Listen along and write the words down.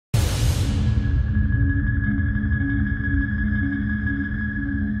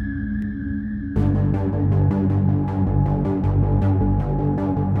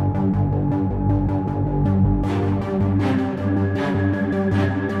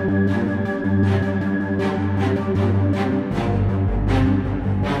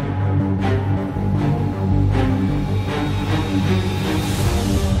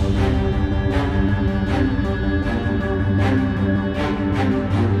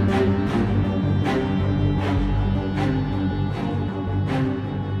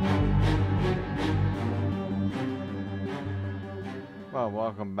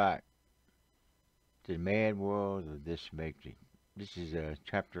Welcome back to the mad world of this matrix. This is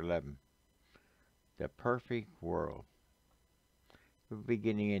chapter 11, the perfect world. We'll be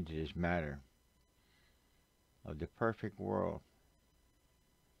getting into this matter of the perfect world.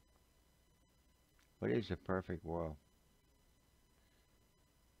 What is a perfect world?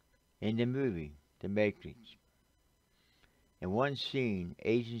 In the movie, The Matrix, in one scene,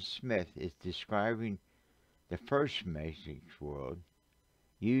 Agent Smith is describing the first Matrix world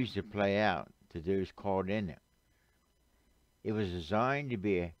used to play out to those caught in it. It was designed to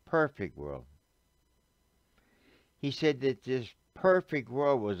be a perfect world. He said that this perfect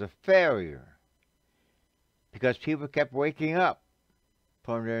world was a failure because people kept waking up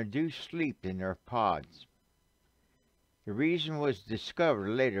from their induced sleep in their pods. The reason was discovered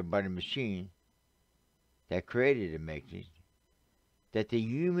later by the machine that created the Matrix, that the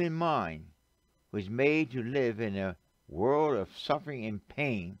human mind was made to live in a world of suffering and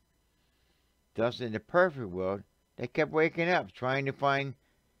pain. Thus, in the perfect world, they kept waking up, trying to find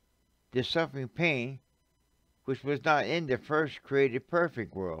the suffering pain which was not in the first created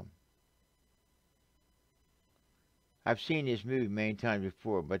perfect world. I've seen this movie many times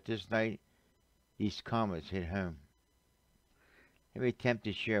before, but this night, these comments hit home. Let me attempt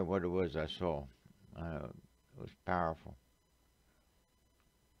to share what it was I saw. It was powerful.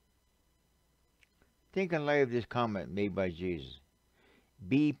 Think in light of this comment made by Jesus.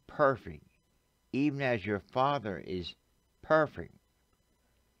 Be perfect, even as your Father is perfect.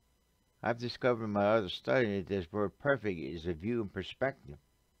 I've discovered in my other study that this word perfect is a view and perspective,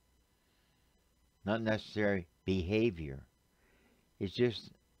 not necessarily behavior. It's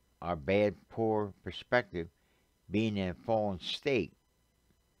just our bad, poor perspective being in a fallen state,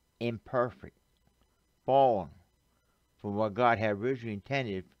 imperfect, fallen from what God had originally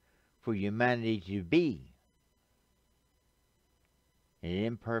intended for humanity to be. In an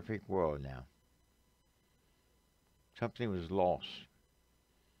imperfect world now. Something was lost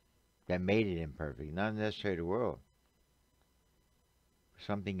that made it imperfect. Not necessarily the world.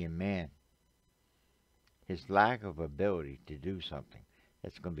 Something in man. His lack of ability to do something.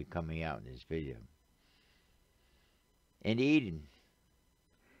 That's going to be coming out in this video. In Eden,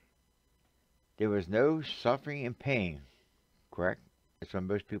 there was no suffering and pain. Correct? That's what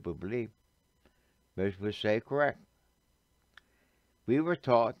most people believe. Most would say correct. We were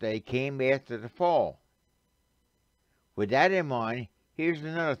taught that it came after the fall. With that in mind, here's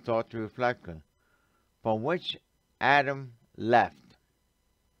another thought to reflect on, from which Adam left.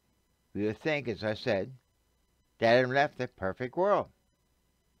 We would think, as I said, that Adam left a perfect world.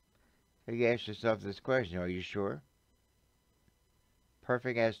 So you ask yourself this question, are you sure?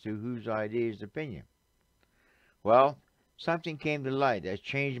 Perfect as to whose idea is opinion? Well, something came to light that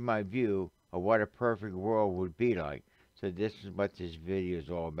changed my view of what a perfect world would be like. So this is what this video is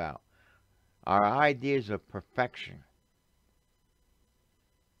all about. Our ideas of perfection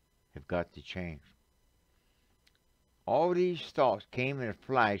have got to change. All these thoughts came in a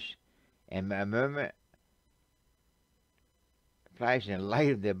flash, and a moment flash in the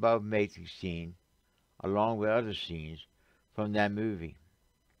light of the above matrix scene, along with other scenes from that movie.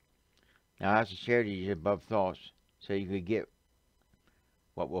 Now I have to share these above thoughts so you could get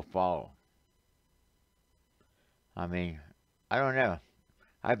what will follow. I mean, I don't know.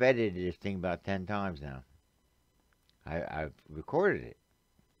 I've edited this thing about 10 times now. I've recorded it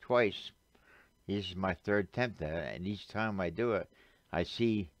twice. This is my third attempt at it, and each time I do it, I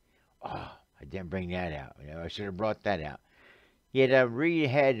see, oh, I didn't bring that out. You know, I should have brought that out. Yet I read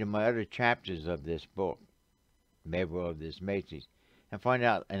ahead in my other chapters of this book, Maybe of this Matrix, and find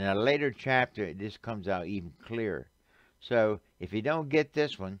out in a later chapter this comes out even clearer. So if you don't get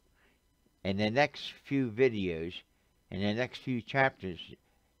this one, in the next few videos, in the next few chapters,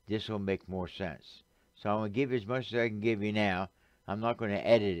 this will make more sense. So I'm going to give you as much as I can give you now. I'm not going to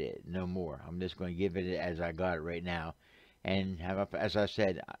edit it no more. I'm just going to give it as I got it right now. And as I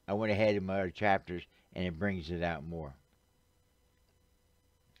said, I went ahead in my other chapters, and it brings it out more.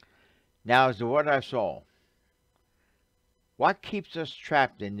 Now, as to what I saw, what keeps us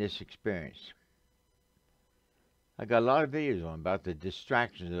trapped in this experience? I got a lot of videos on about the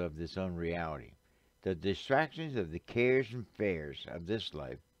distractions of this unreality. The distractions of the cares and fears of this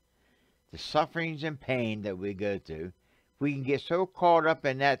life. The sufferings and pain that we go through. We can get so caught up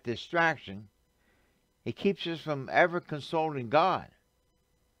in that distraction, it keeps us from ever consulting God.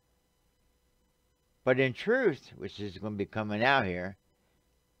 But in truth, which is going to be coming out here,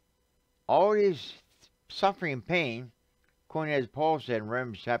 all this suffering and pain, according as Paul said in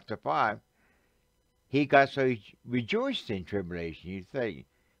Romans chapter 5, he got so he rejoiced in tribulation. You'd think,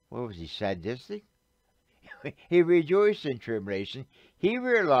 what was he, sadistic? he rejoiced in tribulation. He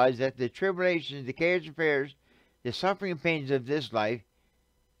realized that the tribulations, the cares and fears, the suffering and pains of this life,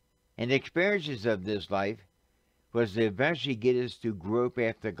 and the experiences of this life was to eventually get us to grope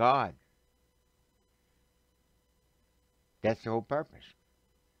after God. That's the whole purpose.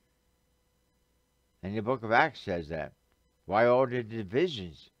 And the book of Acts says that. Why all the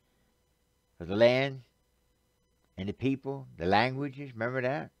divisions of the land and the people, the languages, remember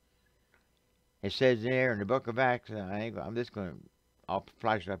that? It says there in the book of Acts, I'll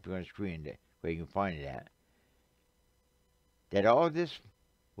flash it up on the screen where you can find it at, that all this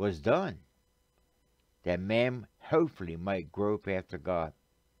was done, that man hopefully might grope after God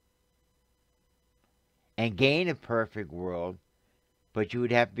and gain a perfect world, but you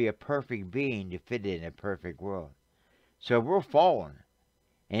would have to be a perfect being to fit in a perfect world. So we're fallen.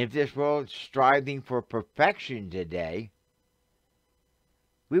 And if this world's striving for perfection today,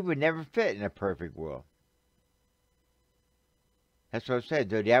 we would never fit in a perfect world. That's what I said.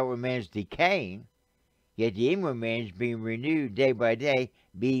 Though the outward man's decaying, yet the inward man's being renewed day by day,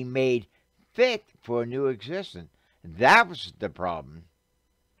 being made fit for a new existence. That was the problem.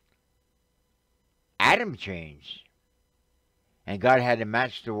 Adam changed. And God had to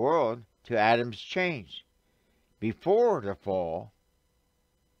match the world to Adam's change. Before the fall,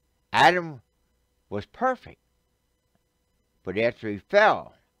 Adam was perfect. But after he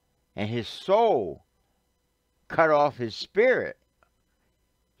fell, and his soul cut off his spirit,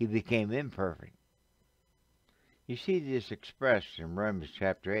 he became imperfect. You see this expressed in Romans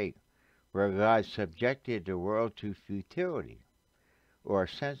chapter 8, where God subjected the world to futility, or a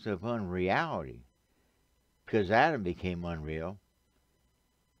sense of unreality, because Adam became unreal.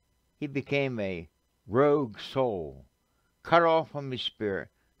 He became a rogue soul, cut off from his spirit,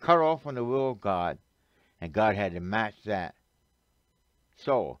 cut off from the will of God, and God had to match that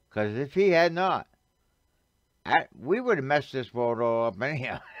soul. Because if he had not, we would have messed this world all up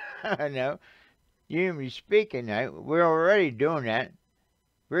anyhow. No, humanly speaking, we're already doing that.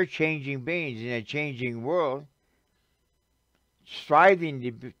 We're changing beings in a changing world,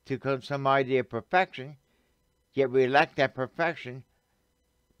 striving to come some idea of perfection, yet we lack that perfection,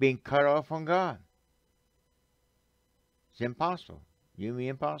 being cut off from God. It's impossible. Humanly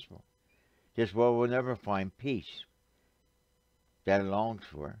impossible. This world will never find peace that it longs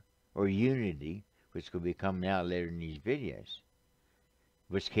for, or unity, which will be coming out later in these videos,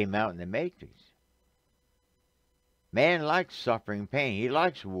 which came out in the Matrix. Man likes suffering, pain. He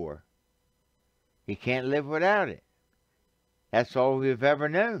likes war. He can't live without it. That's all we've ever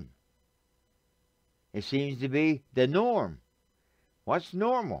known. It seems to be the norm. What's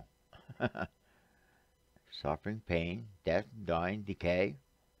normal? Suffering, pain, death, dying, decay.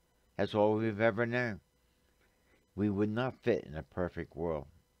 That's all we've ever known. We would not fit in a perfect world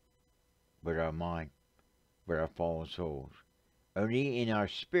with our mind, with our fallen souls. Only in our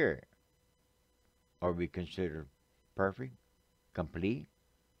spirit are we considered perfect, complete,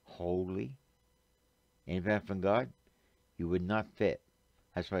 holy. Independent from God, you would not fit.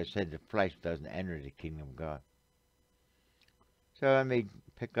 That's why I said the flesh doesn't enter the kingdom of God. So let me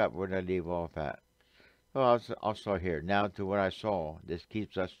pick up where I leave off at. Well, I'll start here. Now to what I saw, this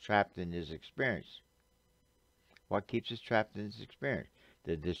keeps us trapped in this experience. What keeps us trapped in this experience?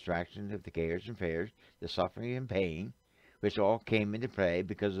 The distractions of the cares and fears, the suffering and pain, which all came into play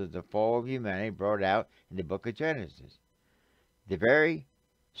because of the fall of humanity brought out in the book of Genesis. The very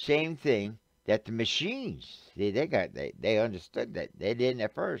same thing that the machines, they understood that. They didn't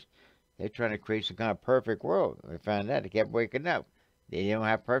at first. They're trying to create some kind of perfect world. They found out they kept waking up. They don't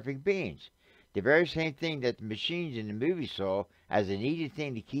have perfect beings. The very same thing that the machines in the movie saw as a needed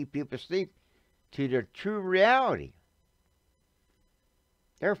thing to keep people asleep to their true reality.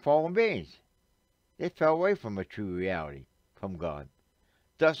 They're fallen beings. They fell away from a true reality, from God,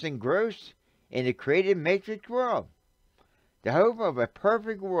 thus engrossed in the created matrix world. The hope of a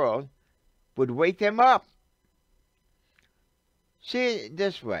perfect world would wake them up. See it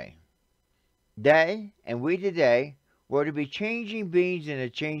this way. They, and we today, were to be changing beings in a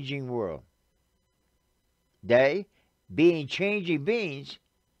changing world. They, being changing beings,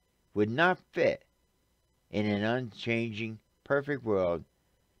 would not fit in an unchanging, perfect world.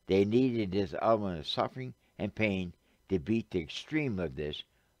 They needed this element of suffering and pain to beat the extreme of this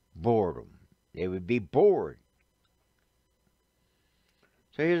boredom. They would be bored.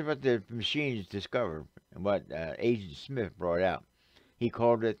 So here's what the machines discovered and what Agent Smith brought out. He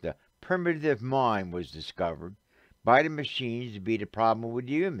called it the primitive mind was discovered by the machines to be the problem with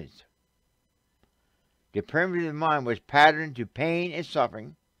humans. The primitive mind was patterned to pain and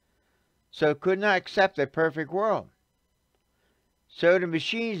suffering, so it could not accept a perfect world. So the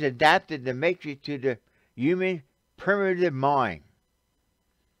machines adapted the matrix to the human primitive mind.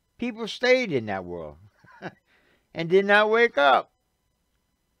 People stayed in that world and did not wake up.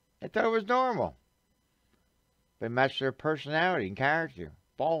 They thought it was normal. But it matched their personality and character,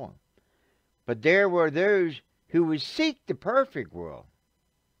 fallen. But there were those who would seek the perfect world,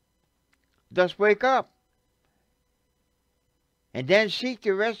 thus wake up, and then seek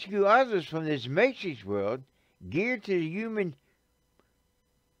to rescue others from this matrix world geared to the human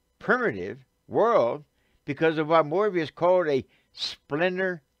primitive world because of what Morpheus called a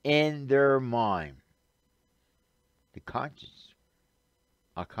splinter in their mind. The conscious,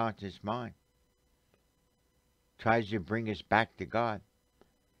 our conscious mind, tries to bring us back to God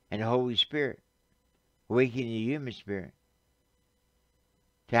and the Holy Spirit, awakening the human spirit,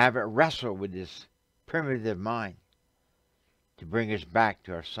 to have it wrestle with this primitive mind, to bring us back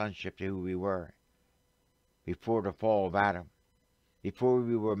to our sonship, to who we were before the fall of Adam, before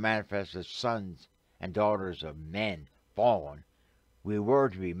we were manifest as sons and daughters of men fallen. We were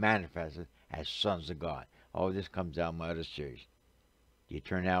to be manifested as sons of God. All this comes out in my other series, the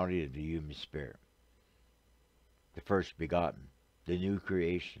eternality of the human spirit, the first begotten, the new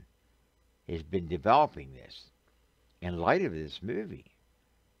creation. Has been developing this in light of this movie,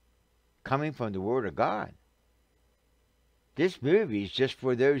 coming from the Word of God. This movie is just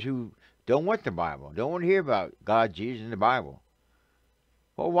for those who don't want the Bible, don't want to hear about God, Jesus, and the Bible.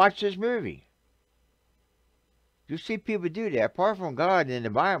 Well, watch this movie. You see people do that. Apart from God and the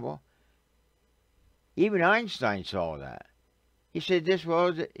Bible, even Einstein saw that. He said this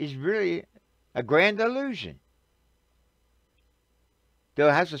world is really a grand illusion. Though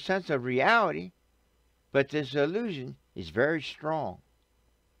it has a sense of reality, but this illusion is very strong.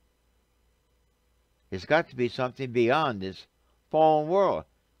 There's got to be something beyond this fallen world.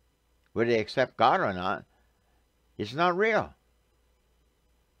 Whether they accept God or not, it's not real.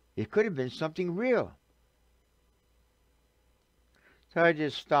 It could have been something real. So I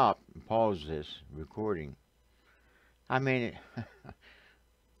just stopped and paused this recording. I mean,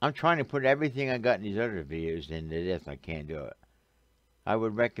 I'm trying to put everything I got in these other videos into this. I can't do it. I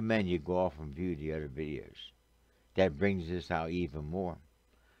would recommend you go off and view the other videos. That brings this out even more.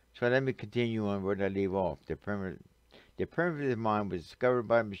 So let me continue on where I leave off. The primitive mind was discovered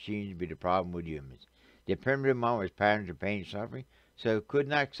by machines to be the problem with humans. The primitive mind was patterns of pain and suffering, so it could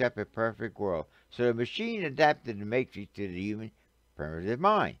not accept a perfect world. So the machine adapted the matrix to the human primitive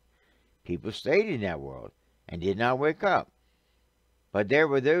mind. People stayed in that world and did not wake up. But there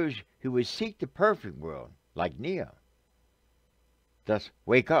were those who would seek the perfect world, like Neo. Thus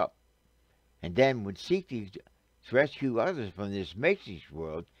wake up, and then would seek to rescue others from this matrix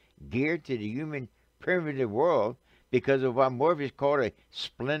world geared to the human primitive world because of what Morpheus called a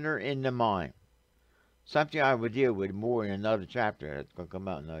splinter in the mind. Something I would deal with more in another chapter. That's going to come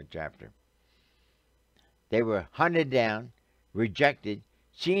out in another chapter. They were hunted down, rejected,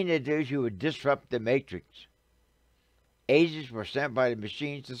 seen as those who would disrupt the matrix. Agents were sent by the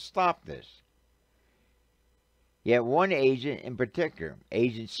machines to stop this. Yet one agent in particular,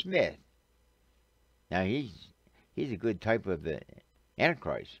 Agent Smith, now he's a good type of the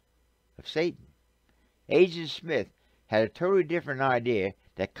Antichrist, of Satan. Agent Smith had a totally different idea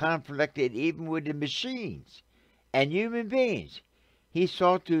that conflicted even with the machines and human beings. He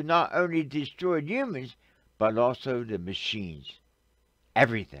sought to not only destroy humans, but also the machines.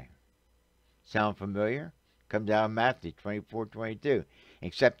 Everything. Sound familiar? Comes out of Matthew 24:22.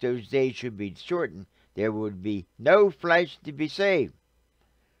 Except those days should be shortened, there would be no flesh to be saved.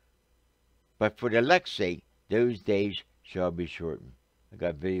 But for the elect's sake, those days shall be shortened. I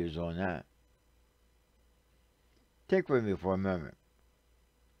got videos on that. Think with me for a moment.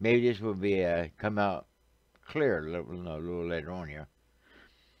 Maybe this will be come out clear a little later on here.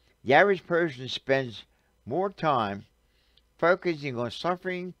 The average person spends more time focusing on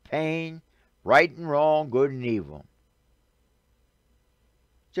suffering, pain, right and wrong, good and evil.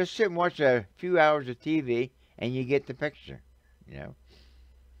 Just sit and watch a few hours of TV and you get the picture, you know.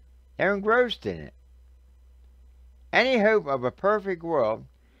 They're engrossed in it. Any hope of a perfect world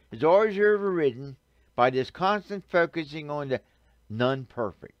is always overridden by this constant focusing on the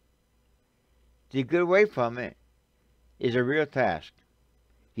non-perfect. To get away from it is a real task.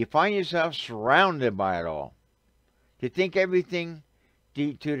 You find yourself surrounded by it all. To think everything,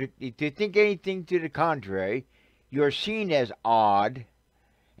 to think anything to the contrary, you're seen as odd,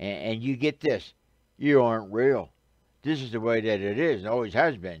 and you get this: you aren't real. This is the way that it is, and always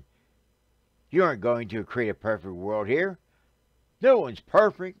has been. You aren't going to create a perfect world here. No one's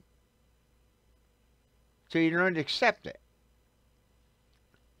perfect. So you don't accept it.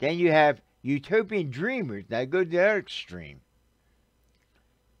 Then you have utopian dreamers. Now go to the other extreme.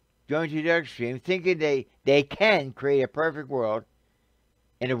 going to the extreme, thinking they can create a perfect world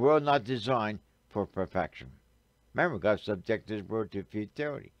in a world not designed for perfection. Remember, God subjected this world to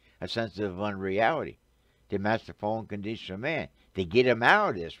futility, a sense of unreality, to match the fallen condition of man, to get him out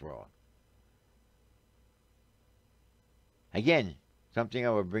of this world. Again, something I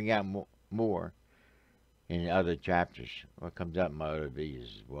will bring out more in other chapters. What comes out in my other videos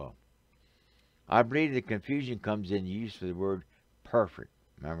as well. I believe the confusion comes in the use of the word perfect.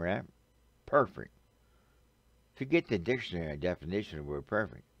 Remember that? Perfect. Forget the dictionary definition of the word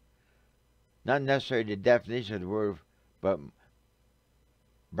perfect. Not necessarily the definition of the word, but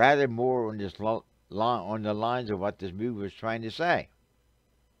rather more on this on the lines of what this movie was trying to say.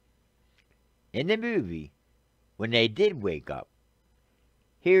 In the movie, when they did wake up,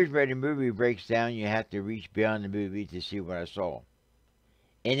 here's where the movie breaks down. You have to reach beyond the movie to see what I saw.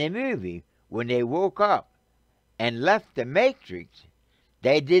 In the movie, when they woke up and left the Matrix,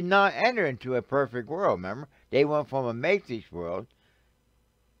 they did not enter into a perfect world, remember? They went from a Matrix world,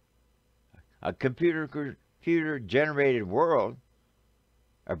 a computer-generated world,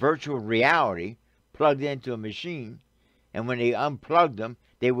 a virtual reality, plugged into a machine, and when they unplugged them,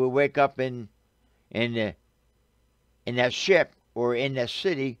 they would wake up in that ship or in that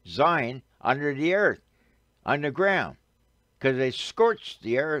city, Zion, under the earth, underground, because they scorched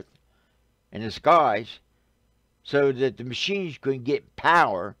the earth and the skies so that the machines couldn't get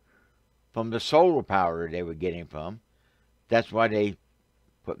power from the solar power they were getting from. That's why they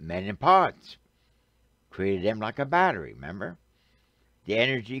put men in pods, created them like a battery, remember? The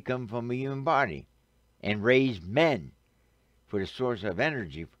energy come from a human body and raised men for the source of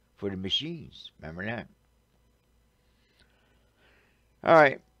energy for the machines. Remember that? All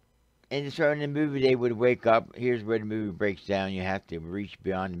right. And so in the movie, they would wake up. Here's where the movie breaks down. You have to reach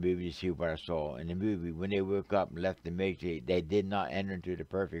beyond the movie to see what I saw. In the movie, when they woke up and left the Matrix, they did not enter into the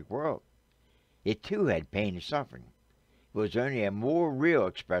perfect world. It too had pain and suffering. It was only a more real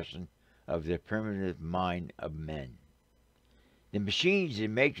expression of the primitive mind of men. The machines in the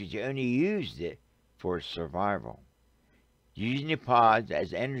Matrix only used it for survival, using the pods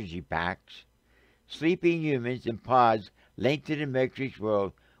as energy packs. Sleeping humans in pods linked to the Matrix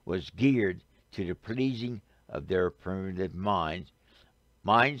world was geared to the pleasing of their primitive minds,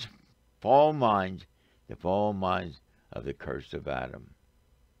 the fallen minds of the curse of Adam.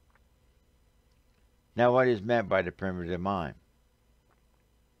 Now, what is meant by the primitive mind?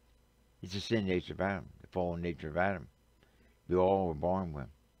 It's the sin nature of Adam, the fallen nature of Adam. We all were born with.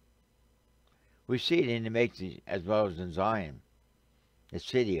 We see it in the Matrix as well as in Zion, the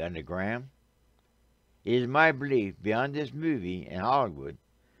city underground. It is my belief, beyond this movie in Hollywood,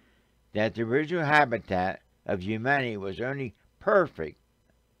 that the original habitat of humanity was only perfect.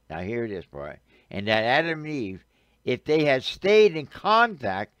 Now hear this part. And that Adam and Eve, if they had stayed in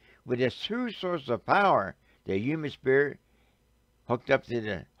contact with the true source of power, the human spirit, hooked up to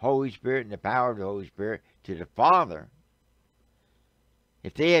the Holy Spirit and the power of the Holy Spirit, to the Father,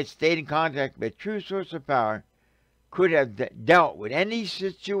 if they had stayed in contact with the true source of power, could have dealt with any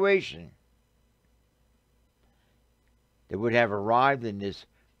situation, they would have arrived in this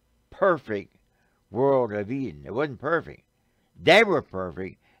perfect world of Eden. It wasn't perfect. They were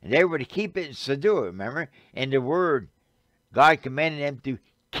perfect, and they were to keep it and subdue it, remember? And the word, God commanded them to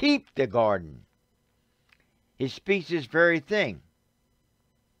keep the garden. It speaks this very thing.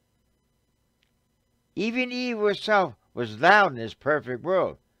 Even Eve herself was allowed in this perfect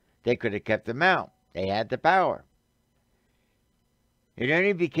world. They could have kept them out. They had the power. It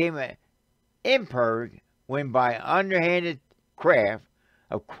only became imperfect when by underhanded craft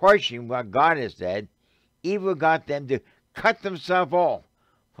of questioning what God has said, evil got them to cut themselves off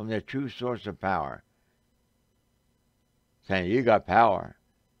from the true source of power. Saying, you got power.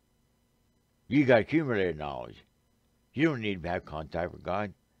 You got accumulated knowledge. You don't need to have contact with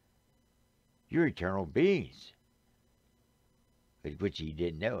God. You're eternal beings. Which he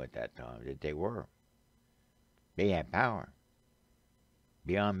didn't know at that time that they were. They had power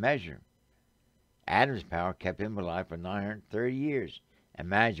beyond measure. Adam's power kept him alive for 930 years.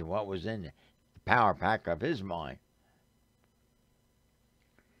 Imagine what was in the power pack of his mind.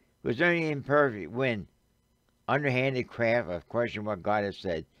 It was only imperfect when underhanded craft of questioning what God has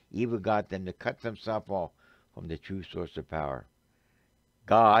said, evil got them to cut themselves off from the true source of power,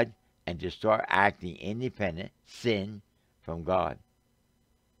 God, and to start acting independent, sin from God.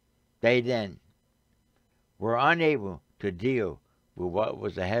 They then were unable to deal with what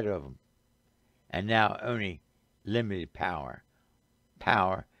was ahead of them, and now only limited power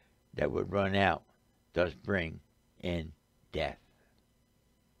that would run out, thus bring in death.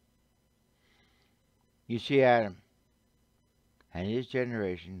 You see, Adam, and his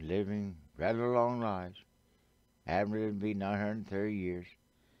generation living rather long lives. Adam lived to be 930 years.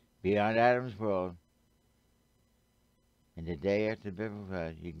 Beyond Adam's world, in the day after the biblical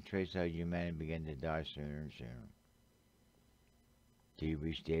flood, you can trace how humanity began to die sooner and sooner. Till you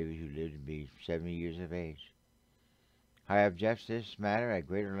reach David, who lived to be 70 years of age. I have addressed this matter at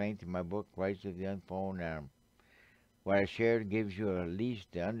greater length in my book, Rights of the Unfallen Adam. What I shared gives you at least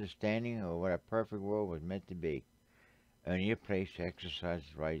the understanding of what a perfect world was meant to be, only a place to exercise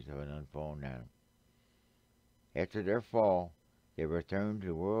the rights of an unfallen Adam. After their fall, they returned to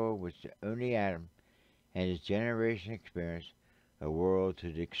the world which only Adam and his generation experienced, a world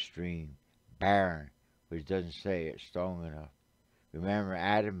to the extreme, barren, which doesn't say it strong enough. Remember,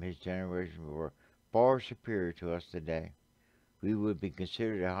 Adam and his generation were far superior to us today. We would be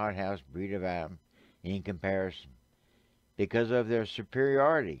considered a hothouse breed of Adam in comparison. Because of their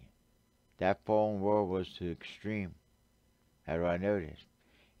superiority, that fallen world was to the extreme. How do I know this?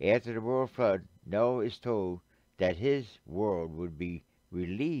 After the world flood, Noah is told that his world would be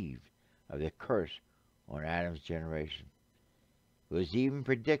relieved of the curse on Adam's generation. It was even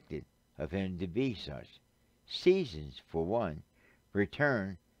predicted of him to be such. Seasons, for one,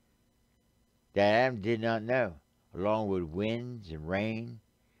 return that Adam did not know, along with winds and rain,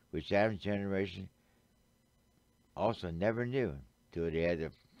 which Adam's generation also never knew until they had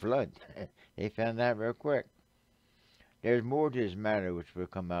the flood. They found that real quick. There's more to this matter which will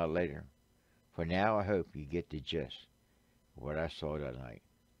come out later. For now, I hope you get the gist of what I saw that night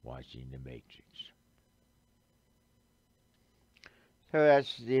watching The Matrix. So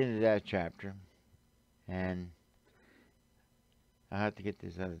that's the end of that chapter. And I have to get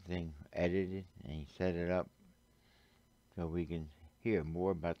this other thing edited and set it up so we can hear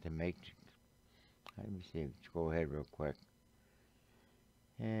more about The Matrix. Let me see, let's go ahead real quick.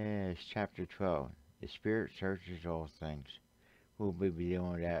 Yeah, it's chapter 12. The Spirit searches all things. We'll be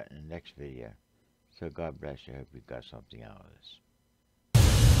dealing with that in the next video. So God bless you. I hope you got something out of this.